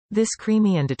This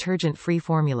creamy and detergent-free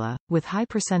formula, with high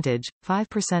percentage,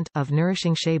 5%, of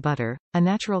nourishing shea butter, a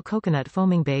natural coconut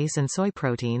foaming base and soy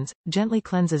proteins, gently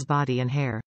cleanses body and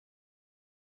hair.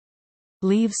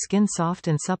 Leaves skin soft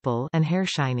and supple and hair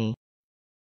shiny.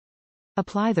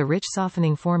 Apply the rich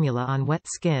softening formula on wet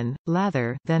skin,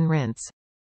 lather, then rinse.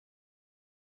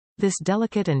 This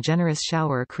delicate and generous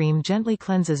shower cream gently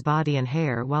cleanses body and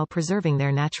hair while preserving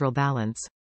their natural balance.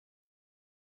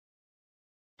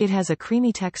 It has a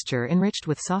creamy texture enriched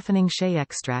with softening shea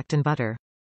extract and butter.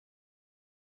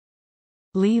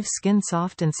 Leaves skin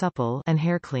soft and supple and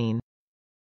hair clean.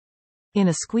 In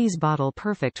a squeeze bottle,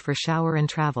 perfect for shower and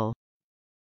travel.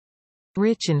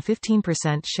 Rich in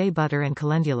 15% shea butter and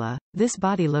calendula, this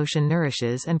body lotion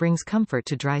nourishes and brings comfort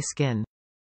to dry skin.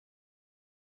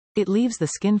 It leaves the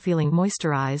skin feeling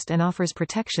moisturized and offers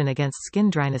protection against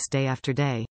skin dryness day after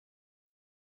day.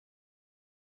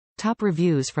 Top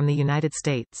reviews from the United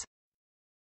States.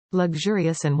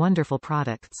 Luxurious and wonderful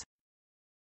products.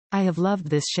 I have loved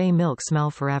this shea milk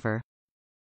smell forever.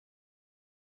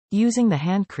 Using the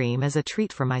hand cream as a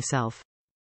treat for myself.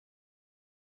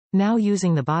 Now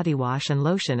using the body wash and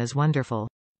lotion is wonderful.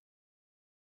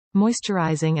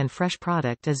 Moisturizing and fresh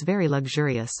product is very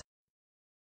luxurious.